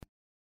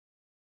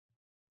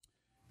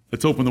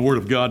Let's open the Word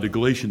of God to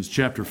Galatians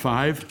chapter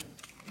 5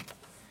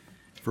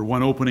 for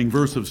one opening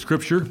verse of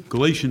Scripture.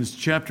 Galatians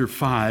chapter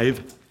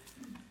 5,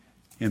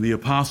 and the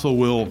apostle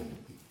will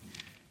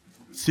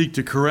seek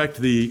to correct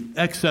the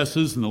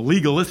excesses and the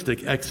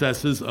legalistic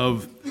excesses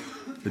of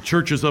the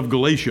churches of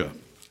Galatia,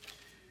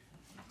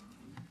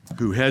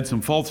 who had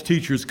some false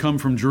teachers come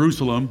from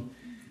Jerusalem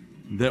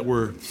that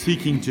were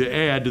seeking to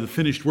add to the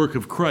finished work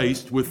of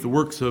Christ with the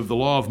works of the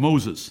law of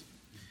Moses,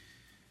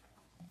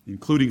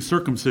 including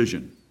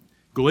circumcision.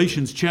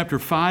 Galatians chapter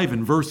 5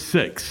 and verse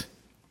 6.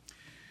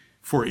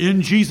 For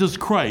in Jesus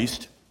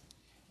Christ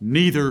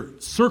neither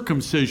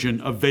circumcision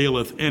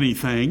availeth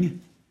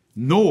anything,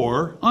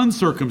 nor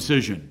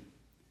uncircumcision,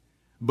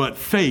 but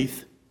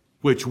faith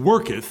which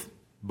worketh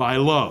by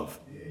love.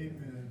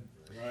 Amen.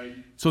 Right.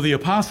 So the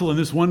apostle in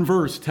this one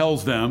verse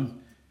tells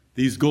them,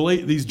 these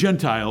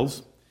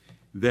Gentiles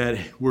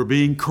that were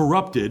being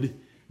corrupted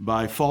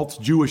by false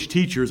Jewish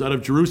teachers out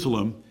of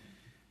Jerusalem,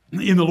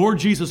 in the Lord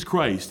Jesus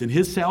Christ and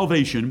his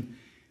salvation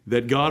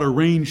that God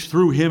arranged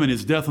through him and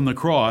his death on the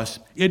cross,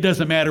 it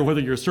doesn't matter whether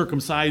you're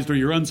circumcised or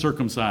you're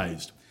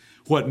uncircumcised.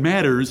 What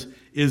matters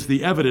is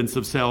the evidence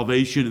of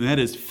salvation, and that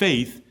is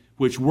faith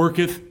which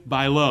worketh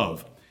by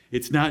love.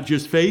 It's not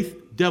just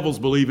faith, devils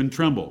believe and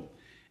tremble.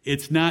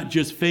 It's not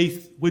just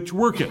faith which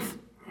worketh.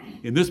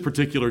 In this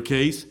particular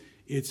case,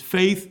 it's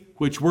faith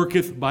which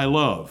worketh by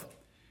love,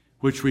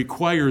 which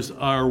requires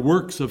our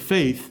works of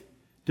faith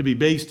to be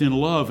based in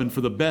love and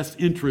for the best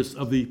interests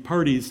of the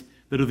parties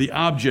that are the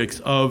objects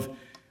of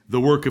the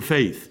work of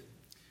faith.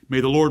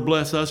 May the Lord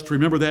bless us to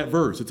remember that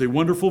verse. It's a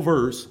wonderful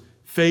verse.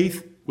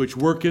 Faith which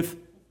worketh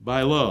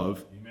by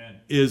love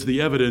Amen. Is the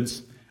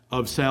evidence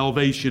of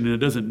salvation, and it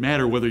doesn't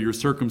matter whether you're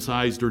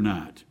circumcised or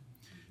not.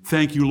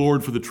 Thank you,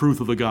 Lord, for the truth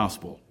of the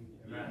gospel.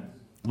 Amen.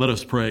 Let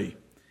us pray.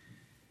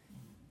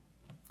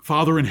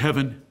 Father in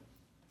heaven,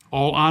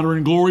 all honor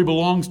and glory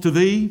belongs to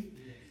Thee,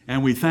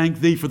 and we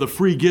thank Thee for the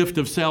free gift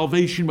of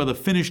salvation by the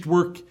finished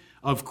work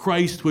of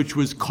Christ, which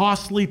was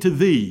costly to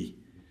Thee,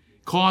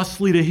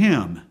 costly to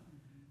Him,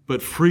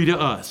 but free to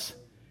us.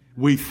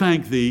 We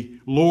thank Thee,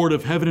 Lord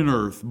of heaven and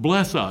earth.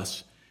 Bless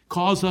us.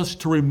 Cause us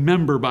to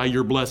remember by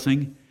Your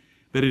blessing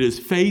that it is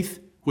faith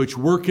which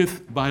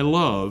worketh by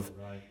love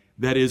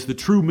that is the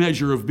true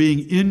measure of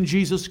being in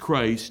Jesus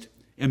Christ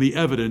and the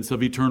evidence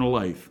of eternal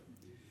life.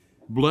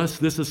 Bless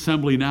this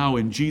assembly now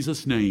in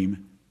Jesus'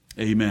 name.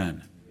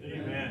 Amen.